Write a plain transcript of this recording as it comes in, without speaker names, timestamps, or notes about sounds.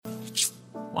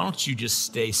Why don't you just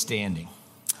stay standing?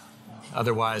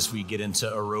 Otherwise, we get into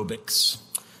aerobics.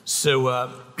 So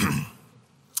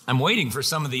I'm waiting for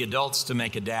some of the adults to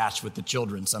make a dash with the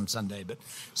children some Sunday, but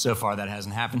so far that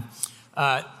hasn't happened.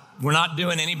 We're not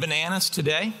doing any bananas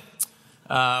today.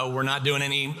 We're not doing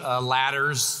any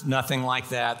ladders, nothing like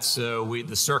that. So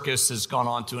the circus has gone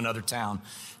on to another town.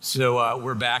 So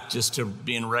we're back just to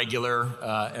being regular,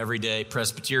 everyday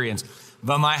Presbyterians.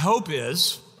 But my hope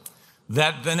is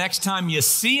that the next time you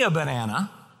see a banana,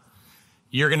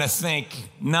 you're going to think,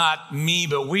 not me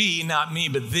but we, not me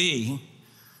but thee,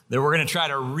 that we're going to try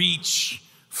to reach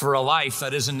for a life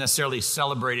that isn't necessarily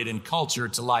celebrated in culture.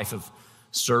 It's a life of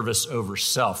service over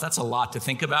self. That's a lot to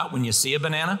think about when you see a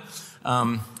banana,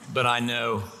 but I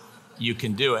know you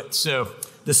can do it. So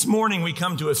this morning we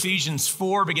come to Ephesians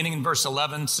 4, beginning in verse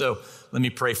 11. So let me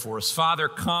pray for us. Father,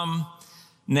 come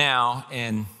now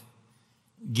and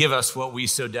give us what we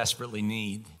so desperately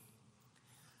need.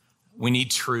 We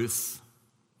need truth.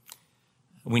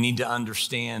 We need to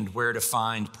understand where to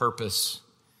find purpose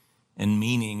and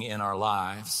meaning in our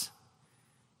lives.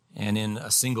 And in a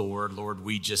single word, Lord,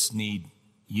 we just need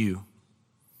you.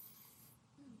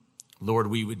 Lord,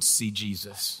 we would see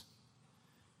Jesus.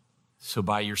 So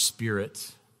by your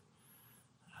Spirit,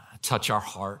 touch our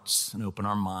hearts and open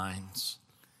our minds.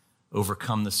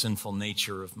 Overcome the sinful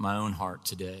nature of my own heart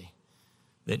today,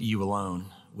 that you alone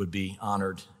would be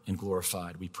honored and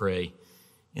glorified. We pray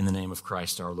in the name of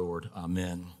Christ our Lord.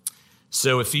 Amen.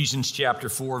 So Ephesians chapter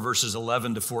 4, verses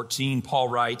 11 to 14, Paul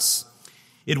writes,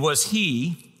 "It was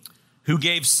he who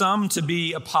gave some to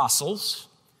be apostles,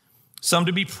 some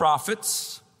to be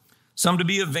prophets, some to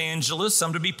be evangelists,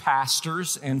 some to be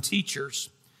pastors and teachers,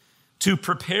 to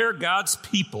prepare God's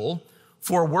people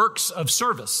for works of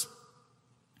service,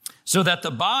 so that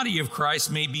the body of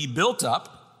Christ may be built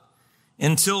up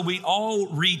until we all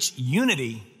reach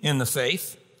unity in the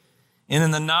faith and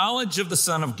in the knowledge of the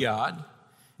Son of God,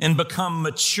 and become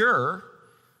mature,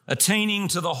 attaining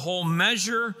to the whole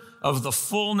measure of the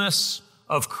fullness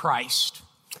of Christ."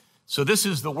 So this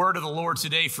is the word of the Lord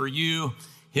today for you,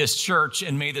 his church,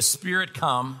 and may the Spirit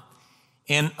come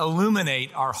and illuminate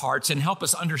our hearts and help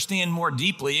us understand more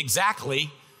deeply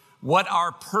exactly what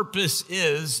our purpose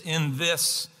is in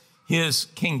this, his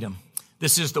kingdom.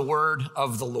 This is the word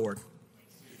of the Lord.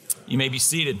 You may be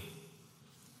seated.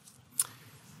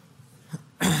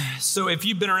 So if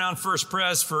you've been around First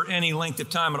Pres for any length of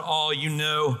time at all, you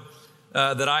know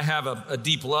that I have a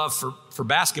deep love for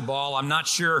basketball. I'm not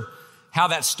sure how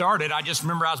that started. I just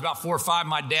remember I was about 4 or 5.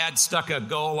 My dad stuck a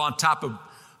goal on top of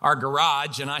our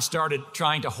garage, and I started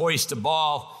trying to hoist a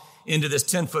ball into this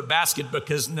 10-foot basket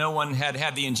because no one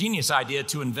had the ingenious idea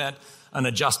to invent an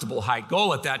adjustable height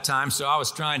goal at that time. So I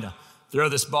was trying to throw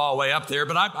this ball way up there,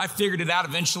 but I figured it out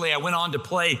eventually. I went on to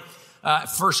play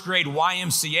first grade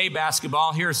YMCA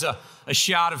basketball. Here's a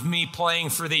shot of me playing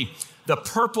for the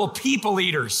Purple People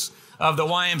Eaters of the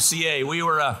YMCA. We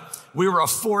were a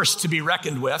force to be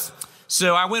reckoned with.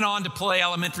 So I went on to play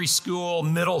elementary school,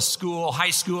 middle school, high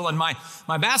school, and my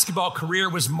basketball career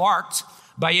was marked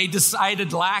by a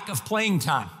decided lack of playing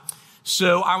time.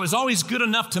 So I was always good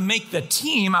enough to make the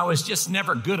team. I was just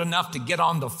never good enough to get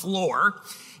on the floor.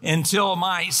 Until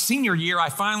my senior year, I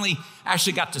finally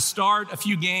actually got to start a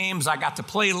few games. I got to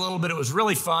play a little bit. It was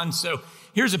really fun. So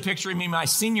here's a picture of me my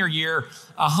senior year,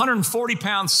 140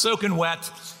 pounds soaking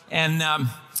wet and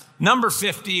number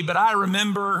 50. But I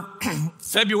remember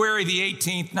February the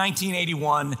 18th,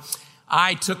 1981,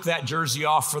 I took that jersey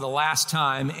off for the last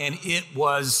time, and it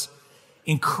was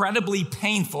incredibly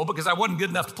painful because I wasn't good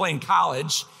enough to play in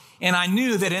college. And I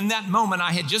knew that in that moment,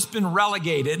 I had just been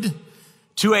relegated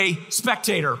to a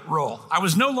spectator role. I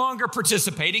was no longer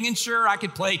participating, and sure, I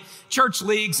could play church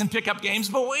leagues and pick up games,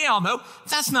 but we all know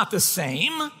that's not the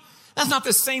same. That's not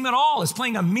the same at all as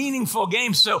playing a meaningful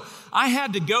game. So I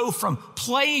had to go from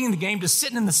playing the game to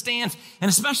sitting in the stands, and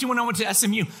especially when I went to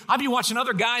SMU, I'd be watching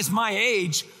other guys my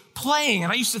age playing,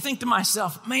 and I used to think to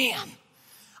myself, man,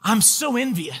 I'm so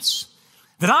envious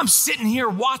that I'm sitting here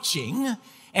watching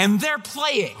and they're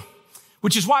playing.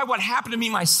 Which is why what happened to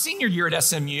me my senior year at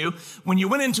SMU, when you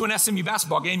went into an SMU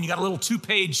basketball game, you got a little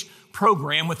 2-page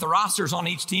program with the rosters on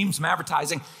each team, some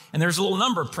advertising, and there's a little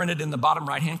number printed in the bottom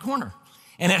right-hand corner.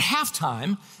 And at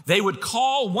halftime, they would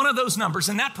call one of those numbers,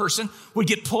 and that person would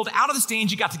get pulled out of the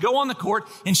stands. You got to go on the court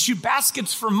and shoot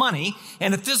baskets for money.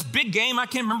 And at this big game, I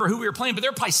can't remember who we were playing, but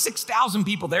there were probably 6,000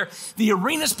 people there. The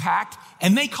arena's packed,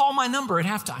 and they call my number at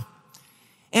halftime.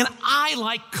 And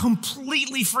I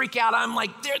completely freak out. I'm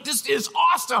like, this is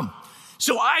awesome.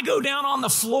 So I go down on the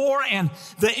floor, and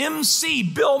the MC,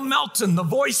 Bill Melton, the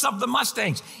voice of the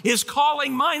Mustangs, is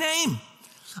calling my name.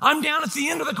 I'm down at the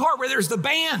end of the court where there's the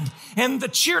band and the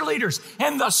cheerleaders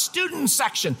and the student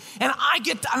section. And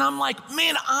I'm like,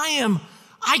 man,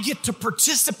 I get to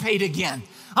participate again.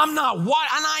 And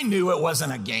I knew it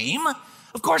wasn't a game.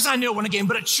 Of course I knew it wasn't a game,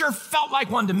 but it sure felt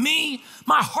like one to me.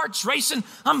 My heart's racing.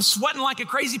 I'm sweating like a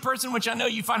crazy person, which I know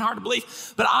you find hard to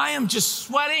believe, but I am just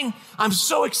sweating. I'm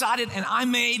so excited. And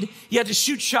you had to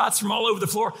shoot shots from all over the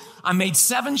floor. I made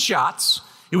 7 shots.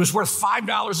 It was worth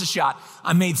 $5 a shot.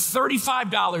 I made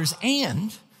 $35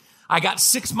 and I got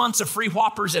 6 months of free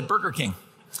Whoppers at Burger King.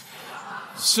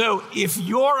 So if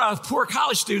you're a poor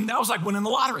college student, that was like winning the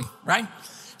lottery, right?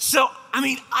 So,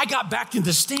 I got back in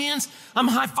the stands. I'm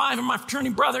high-fiving my fraternity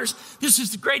brothers. This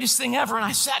is the greatest thing ever. And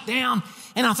I sat down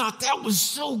and I thought that was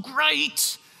so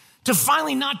great to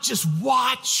finally not just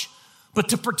watch, but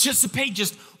to participate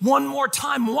just one more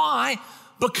time. Why?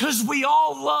 Because we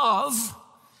all love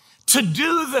to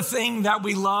do the thing that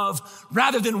we love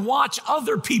rather than watch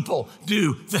other people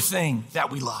do the thing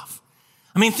that we love.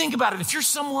 Think about it. If you're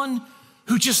someone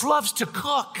who just loves to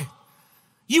cook,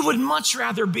 you would much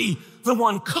rather be the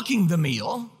one cooking the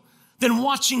meal than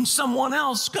watching someone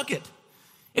else cook it.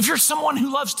 If you're someone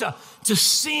who loves to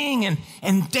sing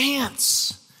and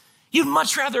dance, you'd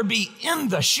much rather be in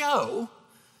the show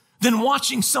than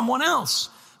watching someone else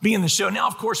be in the show. Now,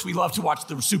 of course, we love to watch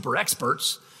the super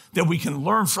experts that we can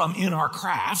learn from in our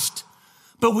craft,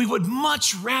 but we would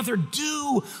much rather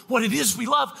do what it is we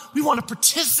love. We want to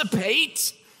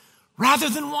participate rather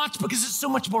than watch because it's so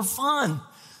much more fun.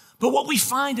 But what we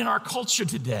find in our culture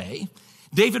today,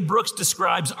 David Brooks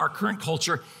describes our current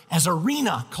culture as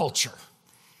arena culture.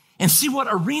 And see what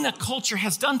arena culture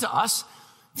has done to us.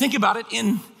 Think about it.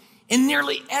 In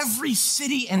nearly every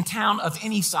city and town of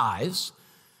any size,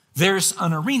 there's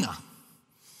an arena,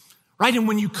 right? And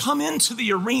when you come into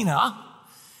the arena,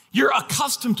 you're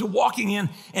accustomed to walking in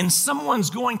and someone's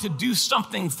going to do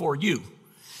something for you.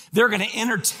 They're going to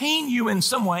entertain you in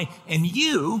some way and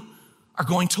you are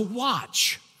going to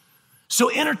watch. So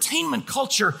entertainment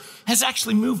culture has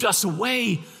actually moved us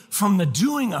away from the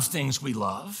doing of things we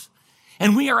love.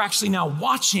 And we are actually now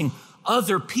watching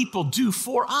other people do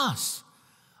for us.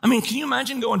 Can you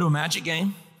imagine going to a Magic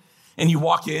game and you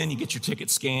walk in, you get your ticket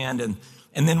scanned, and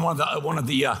then one of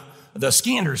the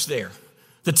scanners there,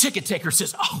 the ticket taker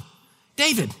says, "Oh,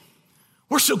 David,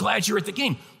 we're so glad you're at the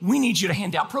game. We need you to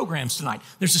hand out programs tonight.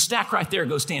 There's a stack right there.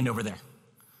 Go stand over there."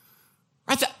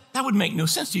 Right? That would make no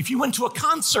sense to you. If you went to a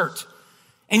concert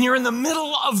and you're in the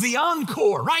middle of the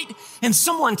encore, right? And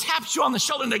someone taps you on the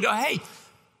shoulder and they go, "Hey,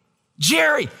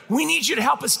 Jerry, we need you to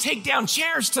help us take down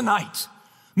chairs tonight.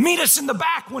 Meet us in the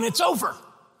back when it's over."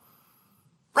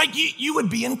 Right? You would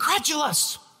be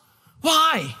incredulous.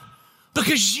 Why?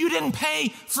 Because you didn't pay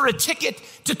for a ticket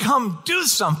to come do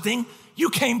something. You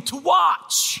came to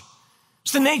watch.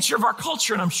 It's the nature of our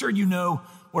culture, and I'm sure you know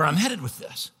where I'm headed with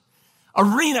this.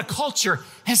 Arena culture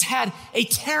has had a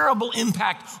terrible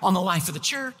impact on the life of the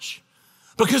church.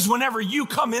 Because whenever you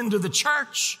come into the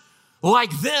church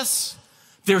like this,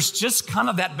 there's just kind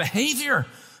of that behavior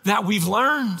that we've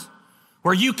learned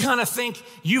where you kind of think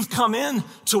you've come in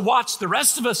to watch the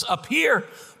rest of us up here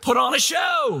put on a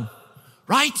show,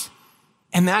 right?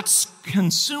 And that's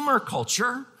consumer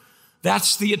culture.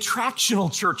 That's the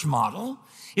attractional church model.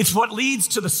 It's what leads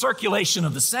to the circulation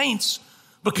of the saints,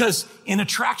 because in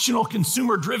attractional,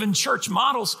 consumer-driven church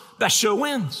models, best show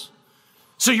wins.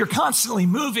 So you're constantly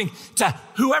moving to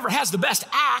whoever has the best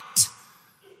act,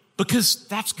 because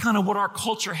that's kind of what our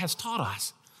culture has taught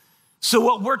us. So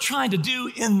what we're trying to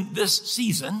do in this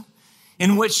season,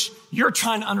 in which you're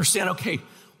trying to understand, okay,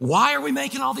 why are we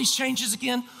making all these changes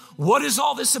again? What is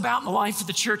all this about in the life of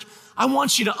the church? I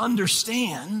want you to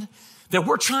understand that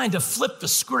we're trying to flip the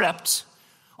script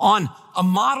on a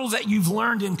model that you've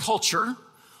learned in culture,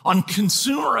 on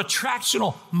consumer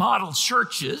attractional model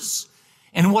churches,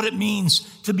 and what it means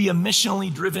to be a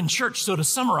missionally driven church. So to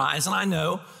summarize, and I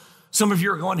know some of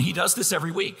you are going, he does this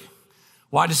every week.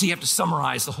 Why does he have to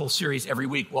summarize the whole series every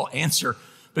week? Well, answer,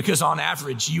 because on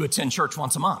average, you attend church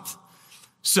once a month.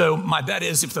 So my bet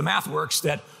is, if the math works,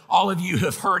 that all of you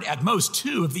have heard at most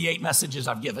 2 of the 8 messages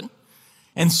I've given.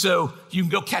 And so you can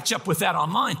go catch up with that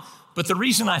online. But the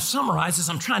reason I summarize is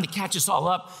I'm trying to catch us all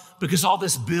up because all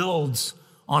this builds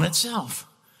on itself.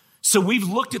 So we've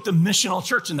looked at the missional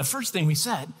church, and the first thing we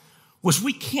said was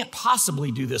we can't possibly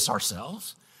do this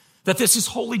ourselves, that this is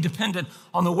wholly dependent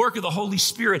on the work of the Holy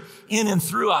Spirit in and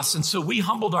through us. And so we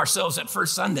humbled ourselves at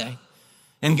First Sunday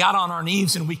and got on our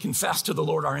knees, and we confessed to the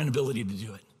Lord our inability to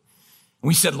do it. And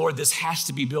we said, "Lord, this has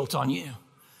to be built on you."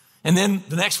 And then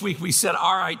the next week we said,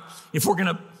 all right, if we're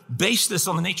going to base this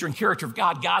on the nature and character of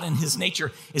God, God in his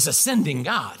nature is ascending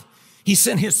God. He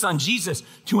sent his son Jesus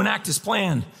to enact his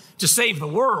plan to save the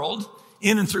world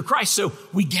in and through Christ. So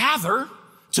we gather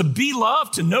to be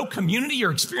loved, to know community.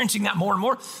 You're experiencing that more and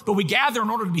more, but we gather in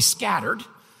order to be scattered.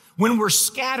 When we're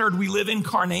scattered, we live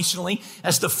incarnationally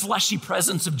as the fleshy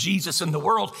presence of Jesus in the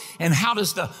world. And how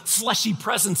does the fleshy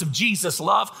presence of Jesus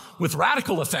love? With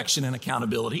radical affection and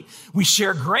accountability. We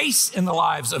share grace in the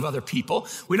lives of other people.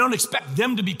 We don't expect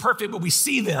them to be perfect, but we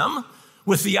see them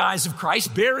with the eyes of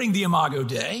Christ, bearing the Imago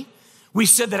Dei. We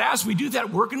said that as we do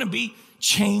that, we're going to be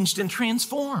changed and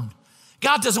transformed.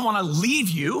 God doesn't want to leave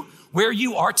you where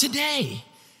you are today.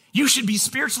 You should be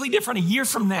spiritually different a year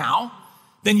from now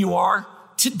than you are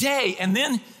today. And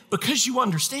then because you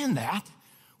understand that,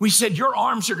 we said your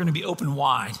arms are going to be open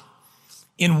wide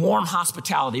in warm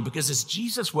hospitality, because as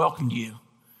Jesus welcomed you,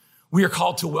 we are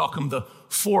called to welcome the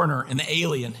foreigner and the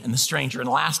alien and the stranger. And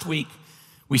last week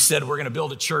we said we're going to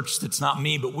build a church that's not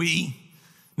me, but we,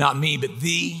 not me, but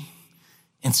thee.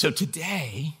 And so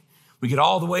today we get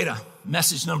all the way to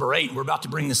message number 8. We're about to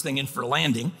bring this thing in for a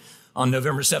landing on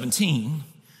November 17.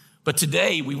 But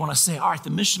today we want to say, all right,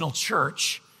 the missional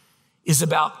church is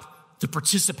about the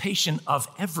participation of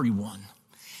everyone.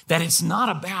 That it's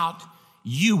not about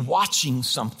you watching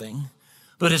something,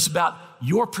 but it's about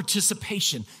your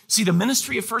participation. See, the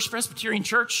ministry of First Presbyterian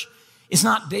Church is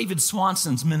not David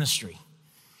Swanson's ministry.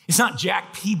 It's not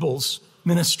Jack Peebles'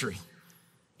 ministry.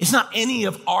 It's not any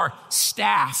of our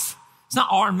staff. It's not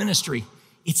our ministry.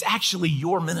 It's actually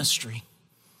your ministry.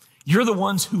 You're the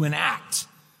ones who enact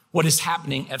what is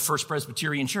happening at First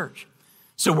Presbyterian Church.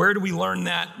 So where do we learn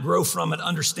that, grow from it,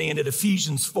 understand it?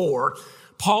 Ephesians 4,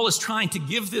 Paul is trying to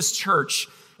give this church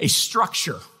a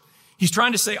structure. He's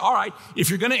trying to say, all right, if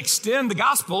you're going to extend the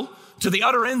gospel to the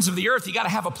utter ends of the earth, you got to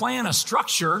have a plan, a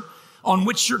structure on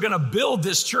which you're going to build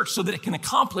this church so that it can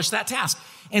accomplish that task.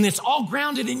 And it's all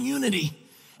grounded in unity.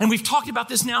 And we've talked about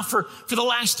this now for the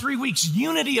last 3 weeks.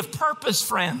 Unity of purpose,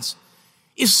 friends,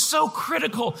 is so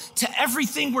critical to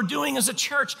everything we're doing as a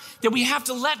church that we have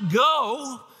to let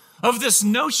go of this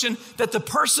notion that the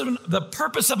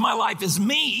purpose of my life is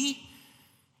me,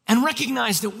 and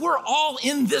recognize that we're all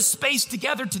in this space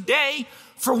together today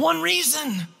for one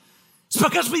reason. It's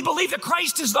because we believe that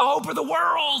Christ is the hope of the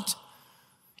world.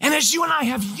 And as you and I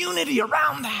have unity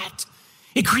around that,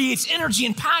 it creates energy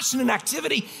and passion and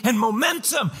activity and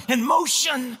momentum and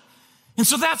motion. And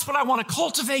so that's what I want to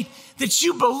cultivate, that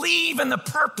you believe in the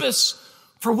purpose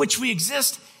for which we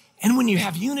exist. And when you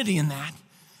have unity in that,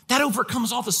 that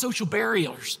overcomes all the social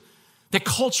barriers that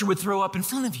culture would throw up in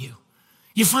front of you.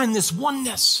 You find this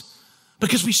oneness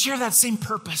because we share that same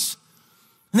purpose.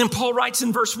 And then Paul writes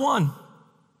in verse 1,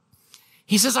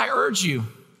 he says, I urge you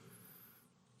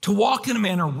to walk in a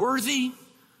manner worthy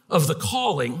of the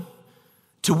calling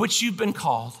to which you've been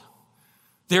called.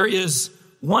 There is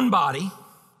one body,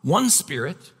 one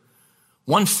Spirit,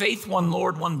 one faith, one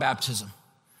Lord, one baptism.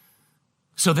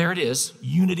 So there it is,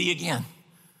 unity again.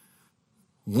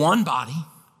 One body,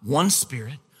 one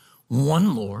Spirit,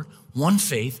 one Lord, one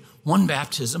faith, one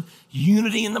baptism,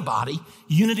 unity in the body,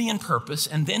 unity in purpose.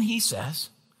 And then he says,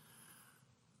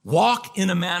 walk in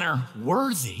a manner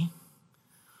worthy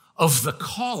of the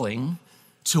calling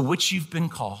to which you've been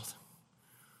called.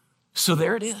 So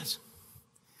there it is.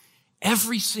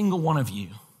 Every single one of you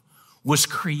was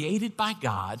created by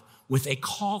God with a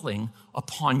calling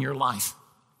upon your life.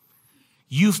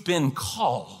 You've been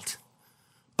called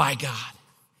by God.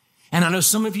 And I know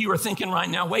some of you are thinking right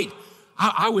now, wait,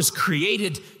 I was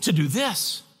created to do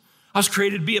this. I was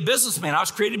created to be a businessman. I was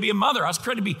created to be a mother. I was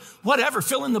created to be whatever,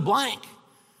 fill in the blank.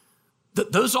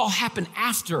 Those all happen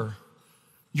after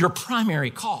your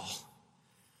primary call.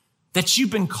 That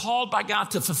you've been called by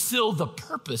God to fulfill the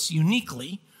purpose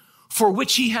uniquely for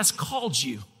which he has called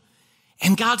you.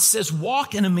 And God says,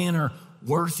 walk in a manner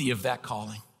worthy of that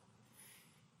calling.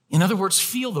 In other words,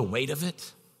 feel the weight of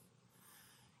it.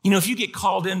 You know, if you get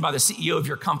called in by the CEO of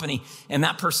your company and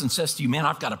that person says to you, man,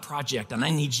 I've got a project and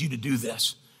I need you to do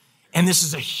this. And this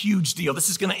is a huge deal. This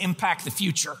is going to impact the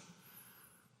future.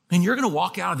 And you're going to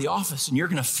walk out of the office and you're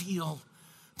going to feel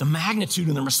the magnitude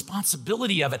and the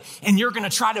responsibility of it. And you're going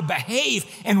to try to behave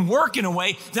and work in a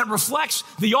way that reflects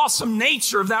the awesome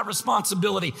nature of that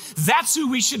responsibility. That's who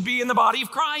we should be in the body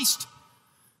of Christ.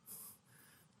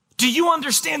 Do you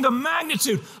understand the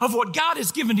magnitude of what God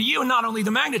has given to you? And not only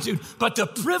the magnitude, but the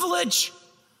privilege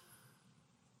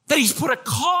that he's put a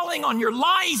calling on your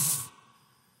life.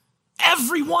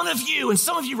 Every one of you. And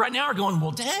some of you right now are going, well,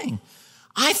 dang,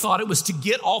 I thought it was to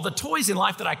get all the toys in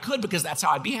life that I could because that's how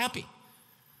I'd be happy.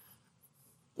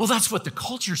 Well, that's what the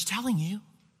culture's telling you.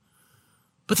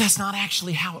 But that's not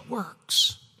actually how it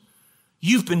works.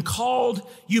 You've been called,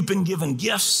 you've been given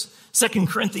gifts. 2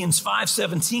 Corinthians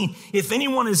 5:17, if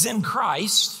anyone is in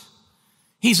Christ,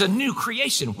 he's a new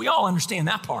creation. We all understand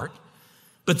that part.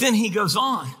 But then he goes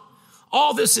on.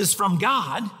 All this is from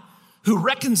God, who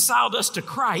reconciled us to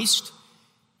Christ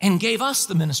and gave us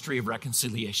the ministry of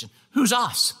reconciliation. Who's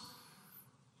us?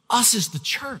 Us is the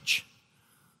church.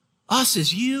 Us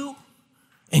is you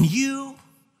and you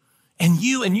and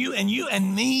you and you and you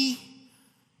and me.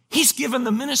 He's given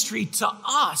the ministry to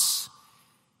us.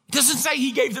 It doesn't say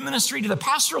he gave the ministry to the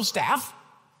pastoral staff.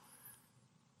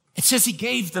 It says he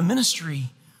gave the ministry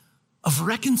of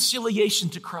reconciliation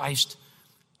to Christ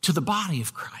to the body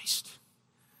of Christ.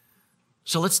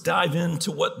 So let's dive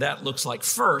into what that looks like.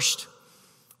 First,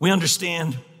 we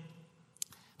understand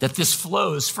that this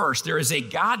flows first. There is a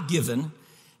God-given,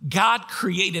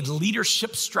 God-created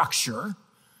leadership structure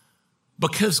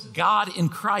because God in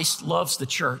Christ loves the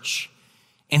church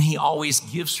and he always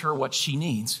gives her what she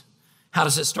needs. How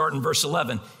does it start in verse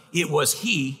 11? It was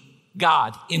he,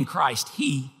 God in Christ,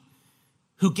 he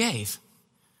who gave.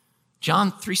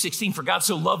 John 3:16, for God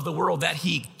so loved the world that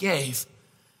he gave.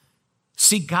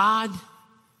 See, God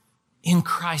in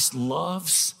Christ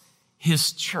loves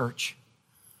his church.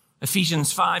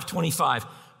 Ephesians 5:25,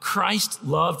 Christ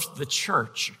loved the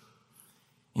church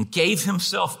and gave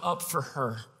himself up for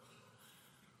her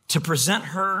to present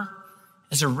her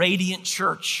as a radiant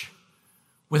church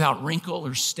without wrinkle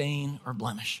or stain or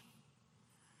blemish.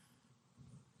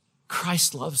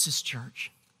 Christ loves his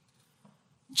church.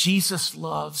 Jesus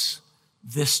loves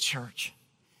this church.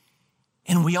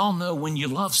 And we all know when you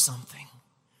love something,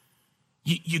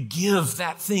 you give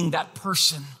that thing, that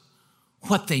person,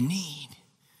 what they need.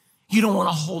 You don't want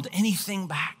to hold anything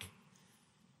back.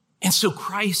 And so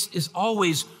Christ is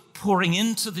always pouring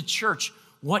into the church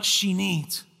what she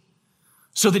needs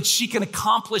so that she can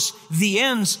accomplish the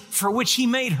ends for which he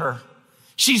made her.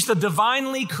 She's the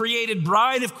divinely created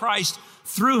bride of Christ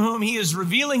through whom he is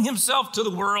revealing himself to the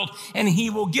world, and he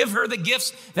will give her the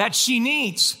gifts that she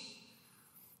needs.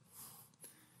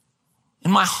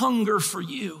 And my hunger for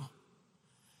you,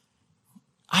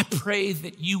 I pray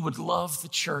that you would love the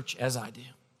church as I do.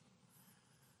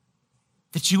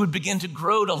 That you would begin to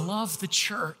grow to love the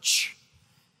church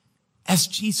as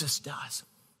Jesus does.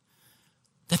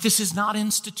 That this is not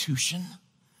institution.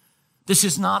 This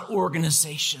is not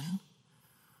organization.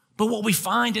 But what we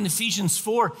find in Ephesians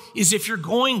 4 is if you're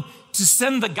going to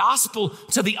send the gospel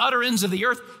to the utter ends of the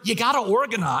earth, you got to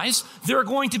organize. There are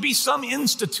going to be some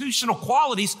institutional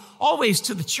qualities always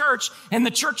to the church, and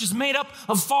the church is made up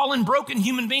of fallen, broken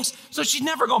human beings, so she's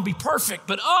never going to be perfect.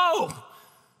 But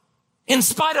in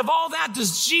spite of all that,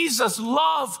 does Jesus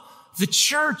love the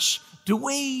church? Do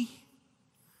we?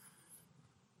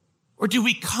 Or do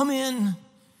we come in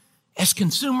as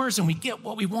consumers and we get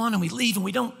what we want and we leave and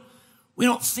we don't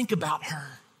think about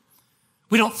her.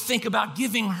 We don't think about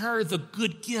giving her the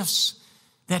good gifts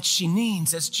that she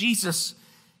needs. As Jesus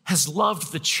has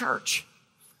loved the church,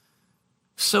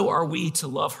 so are we to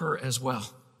love her as well.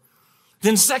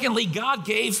 Then secondly, God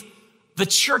gave the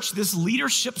church this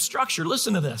leadership structure.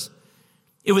 Listen to this.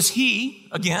 It was he,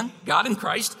 again, God in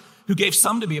Christ, who gave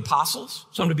some to be apostles,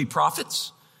 some to be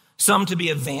prophets, some to be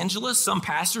evangelists, some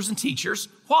pastors and teachers.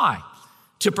 Why?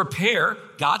 To prepare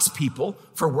God's people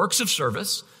for works of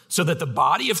service so that the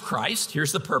body of Christ,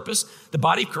 here's the purpose, the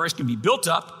body of Christ can be built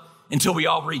up until we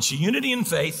all reach unity in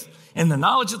faith and the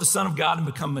knowledge of the Son of God and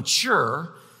become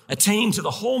mature, attaining to the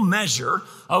whole measure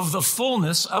of the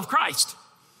fullness of Christ.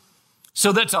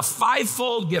 So that's a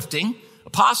fivefold gifting: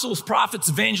 apostles, prophets,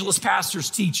 evangelists, pastors,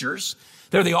 teachers.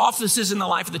 They're the offices in the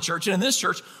life of the church. And in this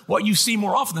church, what you see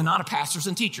more often than not are pastors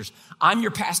and teachers. I'm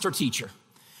your pastor teacher.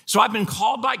 So I've been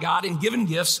called by God and given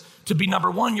gifts to be, number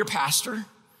one, your pastor,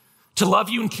 to love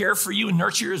you and care for you and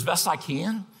nurture you as best I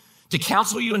can, to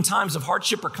counsel you in times of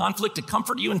hardship or conflict, to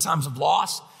comfort you in times of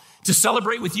loss, to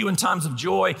celebrate with you in times of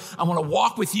joy. I want to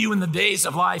walk with you in the days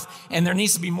of life, and there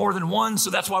needs to be more than one,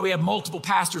 so that's why we have multiple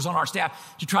pastors on our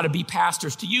staff to try to be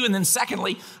pastors to you. And then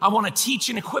secondly, I want to teach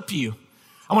and equip you.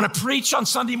 I want to preach on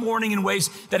Sunday morning in ways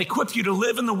that equip you to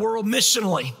live in the world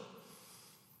missionally.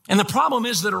 And the problem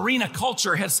is that arena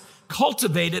culture has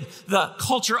cultivated the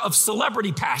culture of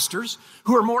celebrity pastors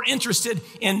who are more interested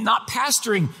in not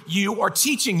pastoring you or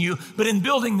teaching you, but in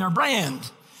building their brand.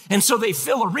 And so they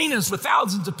fill arenas with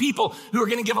thousands of people who are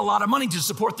going to give a lot of money to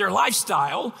support their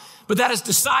lifestyle. But that is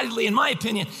decidedly, in my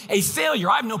opinion, a failure.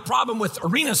 I have no problem with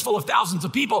arenas full of thousands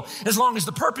of people as long as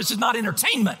the purpose is not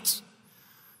entertainment.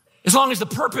 As long as the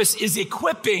purpose is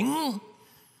equipping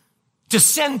to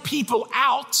send people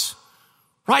out,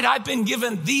 right? I've been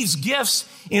given these gifts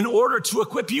in order to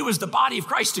equip you as the body of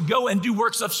Christ to go and do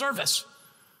works of service.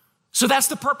 So that's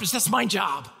the purpose. That's my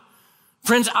job.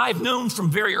 Friends, I've known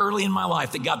from very early in my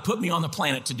life that God put me on the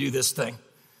planet to do this thing.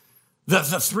 The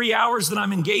 3 hours that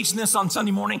I'm engaged in this on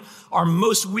Sunday morning are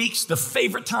most weeks the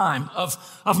favorite time of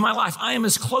my life. I am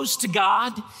as close to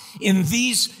God in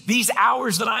these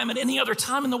hours that I am at any other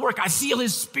time in the work. I feel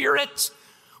his spirit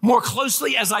more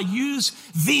closely as I use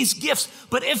these gifts.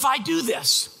 But if I do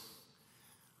this,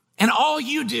 and all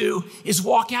you do is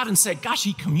walk out and say, gosh,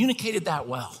 he communicated that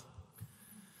well,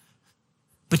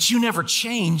 but you never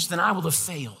changed, then I will have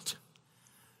failed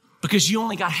because you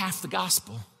only got half the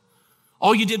gospel.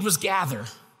 All you did was gather,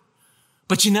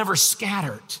 but you never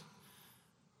scattered.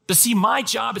 To see my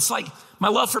job, it's like my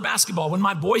love for basketball. When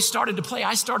my boys started to play,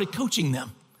 I started coaching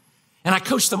them. And I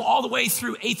coached them all the way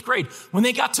through 8th grade. When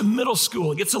they got to middle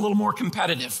school, it gets a little more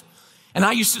competitive. And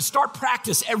I used to start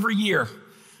practice every year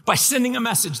by sending a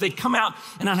message. They'd come out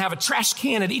and I'd have a trash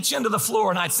can at each end of the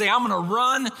floor. And I'd say, I'm going to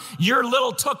run your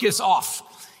little tuchus off,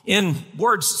 in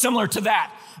words similar to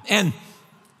that. And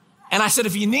I said,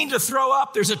 if you need to throw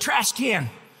up, there's a trash can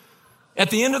at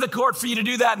the end of the court for you to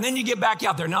do that. And then you get back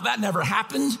out there. Now that never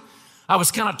happened. I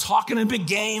was kind of talking a big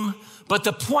game. But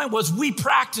the point was we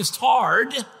practiced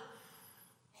hard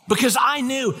because I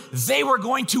knew they were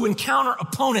going to encounter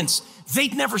opponents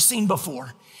they'd never seen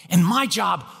before. And my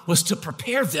job was to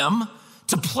prepare them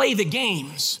to play the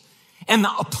games. And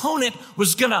the opponent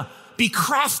was going to be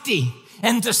crafty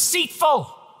and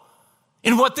deceitful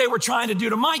in what they were trying to do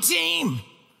to my team.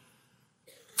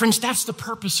 Friends, that's the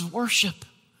purpose of worship.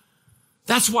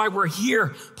 That's why we're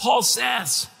here. Paul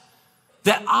says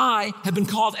that I have been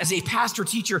called as a pastor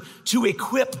teacher to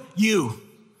equip you.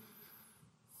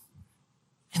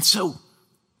 And so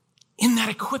in that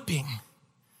equipping,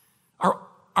 are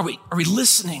we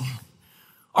listening?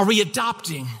 Are we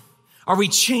adopting? Are we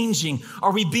changing?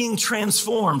 Are we being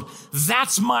transformed?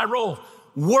 That's my role.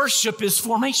 Worship is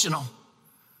formational.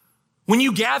 When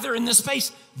you gather in this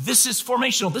space, this is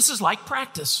formational. This is like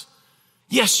practice.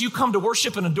 Yes, you come to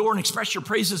worship and adore and express your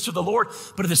praises to the Lord,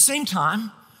 but at the same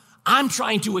time, I'm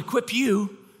trying to equip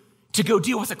you to go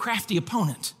deal with a crafty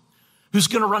opponent who's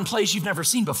going to run plays you've never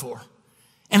seen before.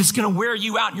 And it's going to wear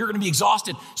you out and you're going to be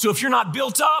exhausted. So if you're not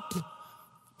built up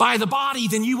by the body,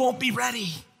 then you won't be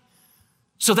ready.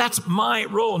 So that's my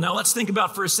role. Now let's think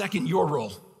about for a second your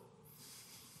role.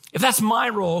 If that's my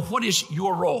role, what is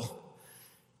your role?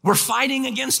 We're fighting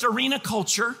against arena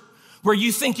culture where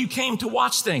you think you came to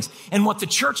watch things. And what the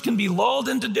church can be lulled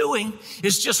into doing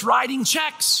is just writing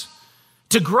checks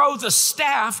to grow the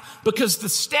staff because the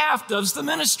staff does the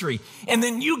ministry. And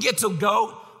then you get to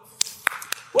go,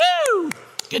 woo,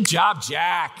 good job,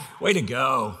 Jack. Way to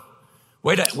go.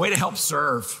 Way to help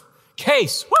serve.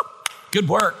 Case, woo, good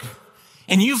work.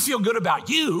 And you feel good about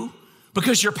you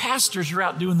because your pastors are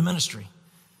out doing the ministry.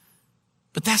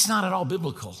 But that's not at all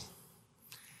biblical.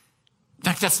 In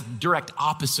fact, that's the direct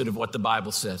opposite of what the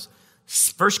Bible says.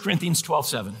 1 Corinthians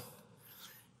 12:7.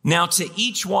 Now to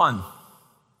each one,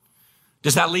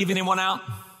 does that leave anyone out?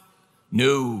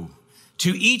 No.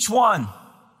 To each one,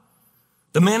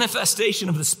 the manifestation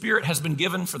of the Spirit has been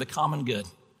given for the common good.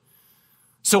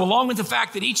 So along with the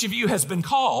fact that each of you has been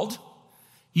called,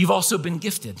 you've also been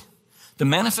gifted. The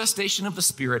manifestation of the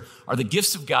Spirit are the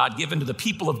gifts of God given to the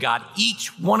people of God, each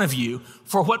one of you,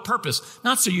 for what purpose?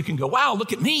 Not so you can go, wow,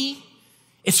 look at me.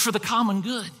 It's for the common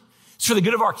good. It's for the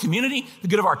good of our community, the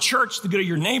good of our church, the good of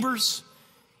your neighbors.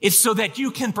 It's so that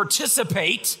you can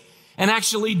participate and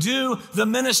actually do the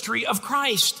ministry of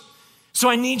Christ. So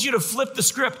I need you to flip the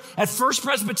script. At First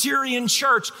Presbyterian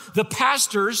Church, the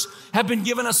pastors have been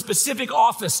given a specific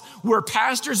office. We're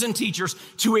pastors and teachers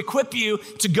to equip you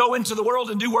to go into the world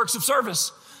and do works of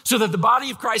service so that the body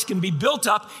of Christ can be built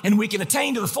up and we can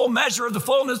attain to the full measure of the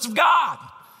fullness of God.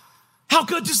 How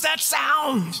good does that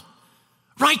sound?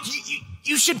 Right?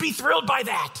 You should be thrilled by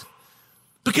that.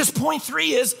 Because point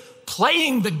 3 is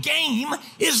playing the game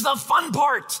is the fun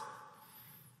part.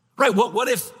 Right? What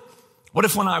if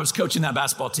when I was coaching that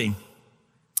basketball team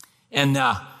and,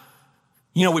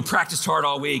 we practiced hard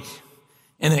all week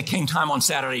and then it came time on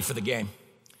Saturday for the game.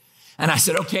 And I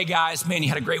said, okay, guys, man, you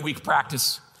had a great week of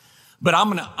practice, but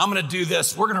I'm going to do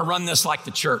this. We're going to run this like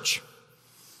the church.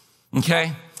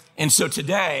 Okay. And so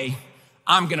today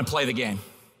I'm going to play the game.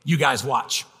 You guys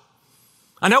watch.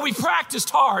 I know we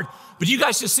practiced hard, but you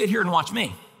guys just sit here and watch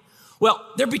me. Well,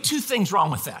 there'd be 2 things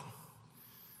wrong with that.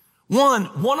 One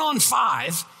on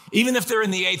 5, even if they're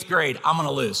in the 8th grade, I'm going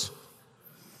to lose.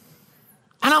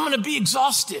 And I'm going to be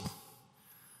exhausted.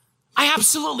 I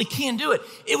absolutely can't do it.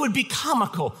 It would be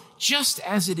comical, just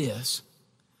as it is,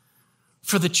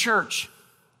 for the church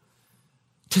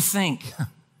to think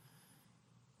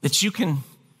that you can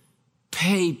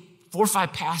pay 4 or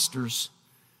 5 pastors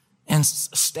and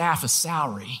staff a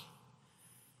salary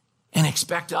and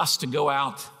expect us to go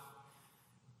out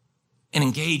and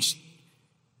engage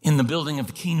in the building of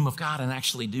the kingdom of God and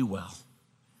actually do well.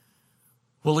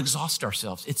 We'll exhaust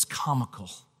ourselves. It's comical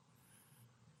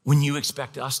when you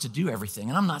expect us to do everything.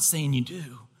 And I'm not saying you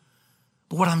do,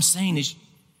 but what I'm saying is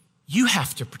you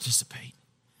have to participate.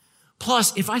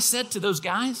 Plus, if I said to those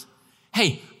guys,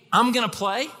 hey, I'm going to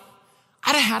play,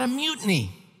 I'd have had a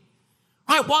mutiny.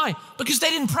 Right? Why? Because they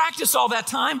didn't practice all that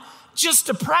time just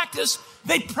to practice.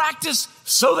 They practiced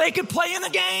so they could play in the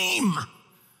game.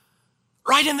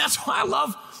 Right? And that's why I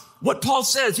love what Paul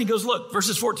says. He goes, look,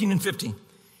 verses 14 and 15.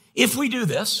 If we do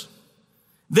this,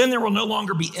 then there will no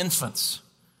longer be infants,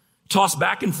 tossed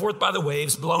back and forth by the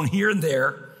waves, blown here and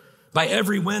there by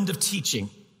every wind of teaching.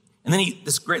 And then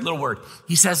this great little word,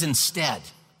 he says instead.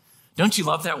 Don't you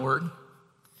love that word?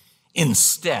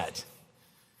 Instead.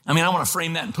 I mean, I want to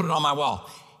frame that and put it on my wall.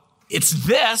 It's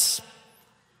this,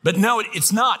 but no,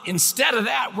 it's not. Instead of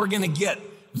that, we're going to get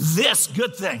this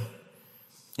good thing.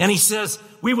 And he says,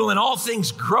 we will in all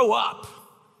things grow up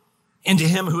into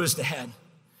him who is the head.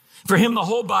 For him, the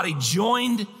whole body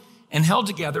joined and held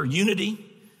together, unity,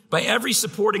 by every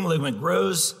supporting ligament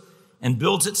grows and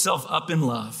builds itself up in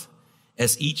love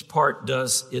as each part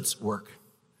does its work.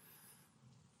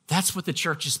 That's what the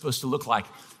church is supposed to look like.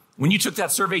 When you took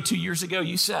that survey 2 years ago,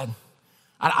 you said,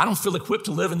 I don't feel equipped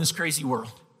to live in this crazy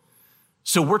world.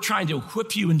 So we're trying to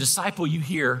equip you and disciple you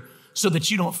here so that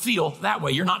you don't feel that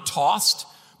way. You're not tossed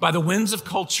by the winds of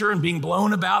culture and being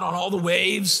blown about on all the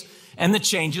waves and the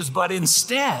changes, but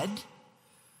instead,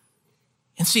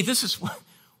 and see, this is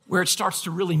where it starts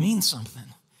to really mean something.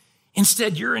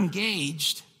 Instead, you're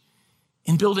engaged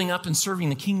in building up and serving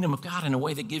the kingdom of God in a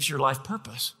way that gives your life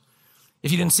purpose.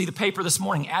 If you didn't see the paper this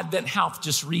morning, Advent Health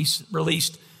just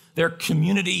released their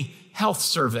community health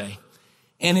survey.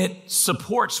 And it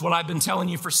supports what I've been telling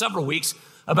you for several weeks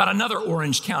about another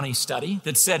Orange County study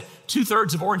that said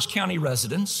 2/3 of Orange County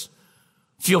residents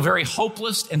feel very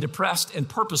hopeless and depressed and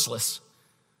purposeless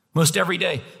most every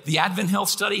day. The Advent Health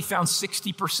study found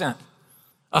 60%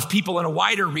 of people in a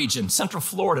wider region, Central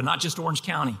Florida, not just Orange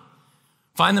County,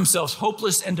 find themselves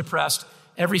hopeless and depressed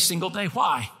every single day.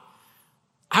 Why?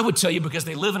 I would tell you because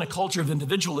they live in a culture of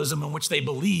individualism in which they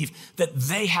believe that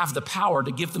they have the power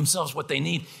to give themselves what they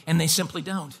need, and they simply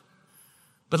don't.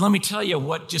 But let me tell you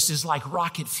what just is like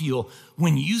rocket fuel.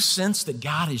 When you sense that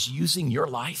God is using your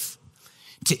life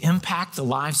to impact the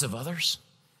lives of others,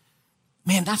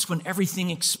 man, that's when everything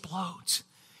explodes.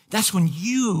 That's when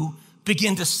you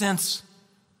begin to sense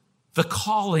the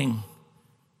calling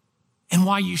and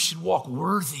why you should walk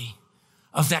worthy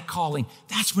of that calling.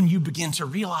 That's when you begin to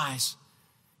realize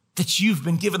that you've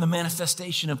been given the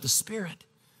manifestation of the Spirit.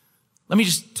 Let me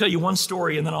just tell you one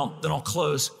story and then I'll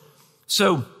close.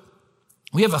 So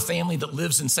we have a family that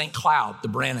lives in St. Cloud, the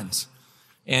Brannons.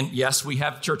 And yes, we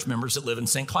have church members that live in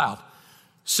St. Cloud.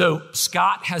 So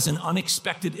Scott has an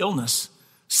unexpected illness,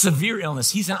 severe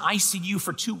illness. He's in ICU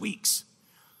for 2 weeks.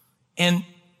 And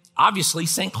obviously,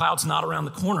 St. Cloud's not around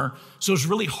the corner, so it's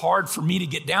really hard for me to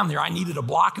get down there. I needed a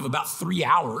block of about 3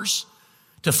 hours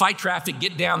to fight traffic,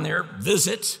 get down there,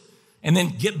 visit, and then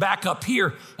get back up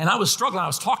here. And I was struggling. I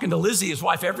was talking to Lizzie, his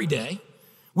wife, every day.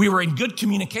 We were in good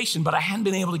communication, but I hadn't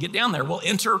been able to get down there. Well,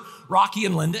 enter Rocky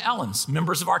and Linda Ellens,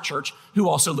 members of our church who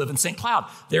also live in St. Cloud.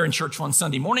 They're in church one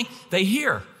Sunday morning. They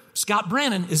hear Scott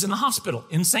Brannon is in the hospital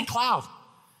in St. Cloud.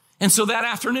 And so that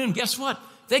afternoon, guess what?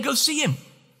 They go see him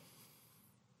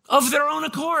of their own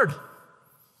accord.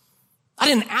 I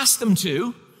didn't ask them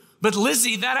to, but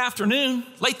Lizzie that afternoon,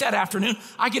 late that afternoon,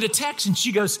 I get a text and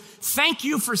she goes, thank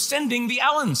you for sending the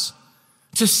Ellens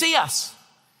to see us.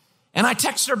 And I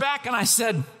texted her back and I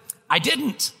said, I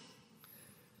didn't.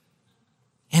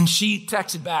 And she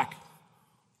texted back,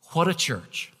 what a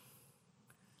church.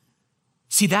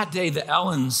 See, that day the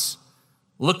Ellens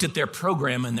looked at their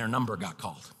program and their number got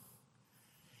called.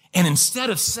 And instead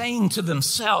of saying to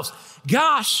themselves,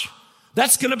 gosh,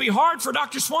 that's going to be hard for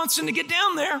Dr. Swanson to get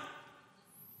down there.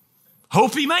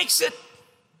 Hope he makes it.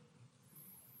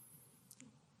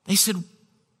 They said,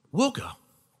 we'll go.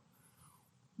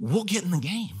 We'll get in the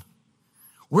game.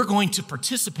 We're going to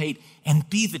participate and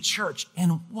be the church.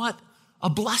 And what a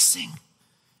blessing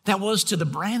that was to the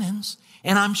Brannons,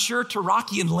 and I'm sure to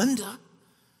Rocky and Linda,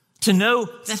 to know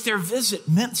that their visit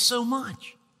meant so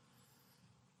much.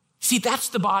 See, that's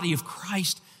the body of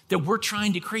Christ that we're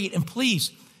trying to create. And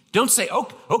please, don't say,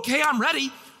 okay, I'm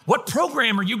ready. What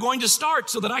program are you going to start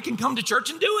so that I can come to church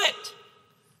and do it?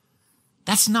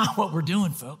 That's not what we're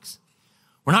doing, folks.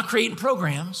 We're not creating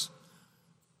programs.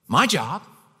 My job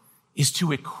is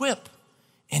to equip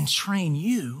and train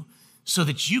you so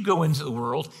that you go into the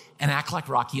world and act like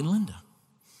Rocky and Linda.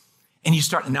 And you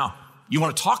start, now, you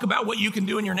want to talk about what you can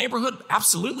do in your neighborhood?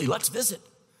 Absolutely, let's visit.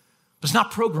 But it's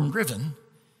not program driven,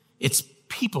 it's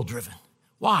people driven.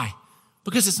 Why?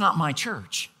 Because it's not my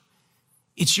church,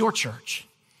 it's your church.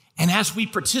 And as we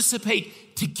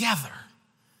participate together,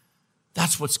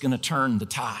 that's what's going to turn the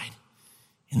tide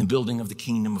in the building of the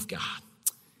kingdom of God.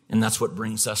 And that's what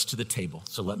brings us to the table.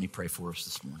 So let me pray for us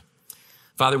this morning.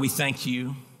 Father, we thank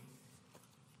you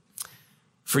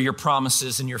for your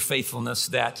promises and your faithfulness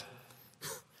that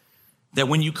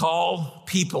when you call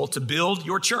people to build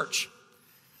your church,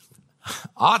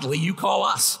 oddly, you call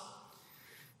us.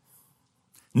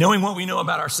 Knowing what we know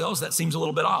about ourselves, that seems a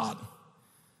little bit odd.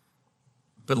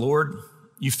 But Lord,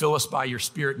 you fill us by your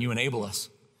Spirit and you enable us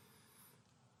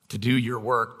to do your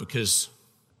work because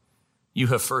you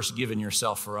have first given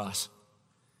yourself for us.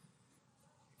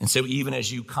 And so even as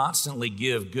you constantly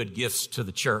give good gifts to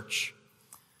the church,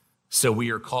 so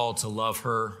we are called to love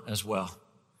her as well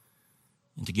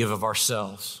and to give of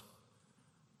ourselves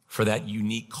for that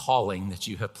unique calling that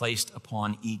you have placed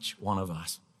upon each one of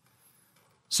us.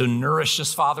 So nourish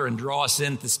us, Father, and draw us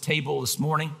in at this table this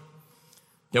morning,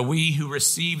 that we who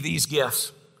receive these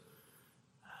gifts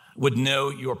would know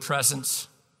your presence,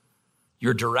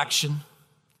 your direction,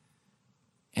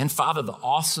 and Father, the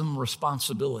awesome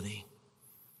responsibility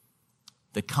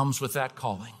that comes with that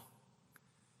calling,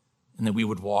 and that we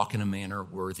would walk in a manner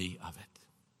worthy of it.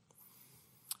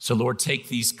 So Lord, take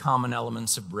these common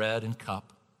elements of bread and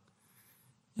cup,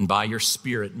 and by your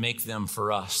Spirit, make them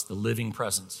for us the living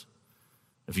presence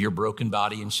of your broken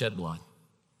body and shed blood,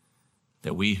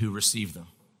 that we who receive them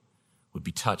would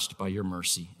be touched by your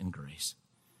mercy and grace.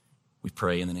 We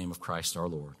pray in the name of Christ our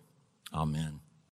Lord. Amen.